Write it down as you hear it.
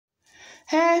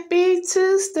Happy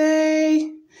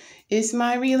Tuesday. It's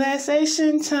my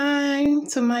relaxation time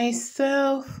to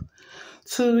myself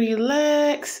to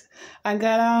relax. I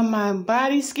got all my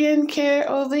body skincare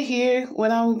over here,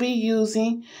 what I will be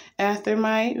using after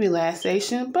my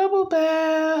relaxation bubble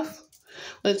bath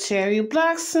with cherry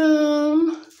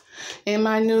blossom and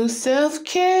my new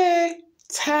self-care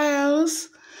towels,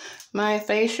 my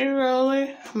facial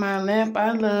roller, my lamp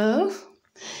I love.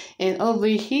 And over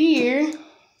here,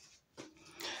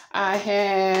 I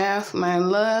have my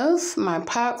love, my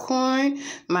popcorn,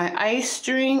 my ice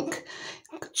drink,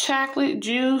 chocolate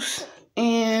juice,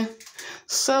 and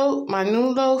soap, my new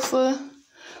loafer,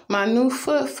 my new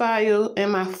foot file,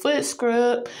 and my foot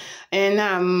scrub. And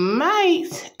I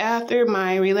might, after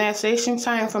my relaxation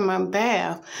time from my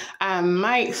bath, I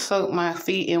might soak my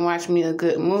feet and watch me a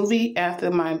good movie after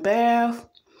my bath.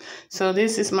 So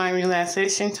this is my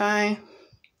relaxation time,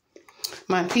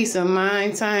 my peace of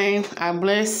mind time. I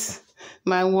bless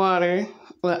my water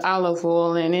with olive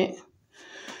oil in it.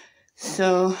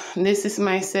 So this is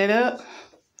my setup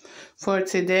for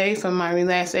today, for my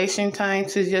relaxation time,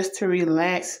 to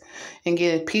relax and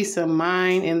get a peace of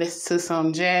mind and listen to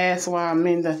some jazz while I'm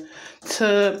in the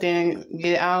tub, then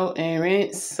get out and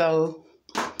rinse. So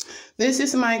this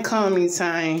is my calming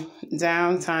time,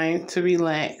 downtime to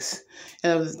relax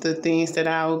of the things that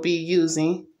I will be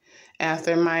using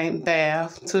after my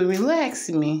bath to relax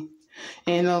me.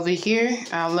 And over here,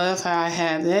 I love how I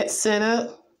have that set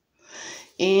up.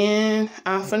 And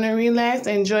I'm finna relax,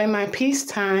 enjoy my peace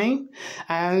time.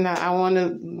 I want to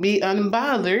be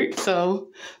unbothered, so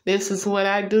this is what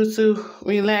I do to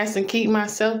relax and keep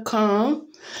myself calm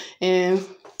and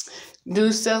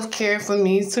do self-care for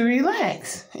me to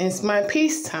relax. It's my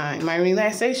peace time, my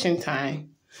relaxation time.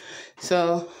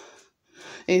 So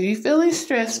if you're feeling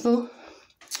stressful,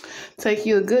 take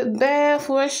you a good bath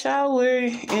or a shower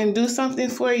and do something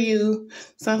for you,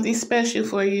 something special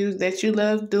for you that you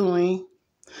love doing.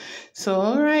 So,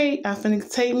 all right, I'm finna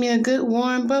take me a good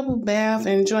warm bubble bath,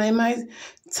 enjoy my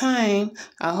time.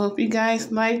 I hope you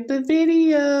guys liked the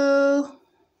video.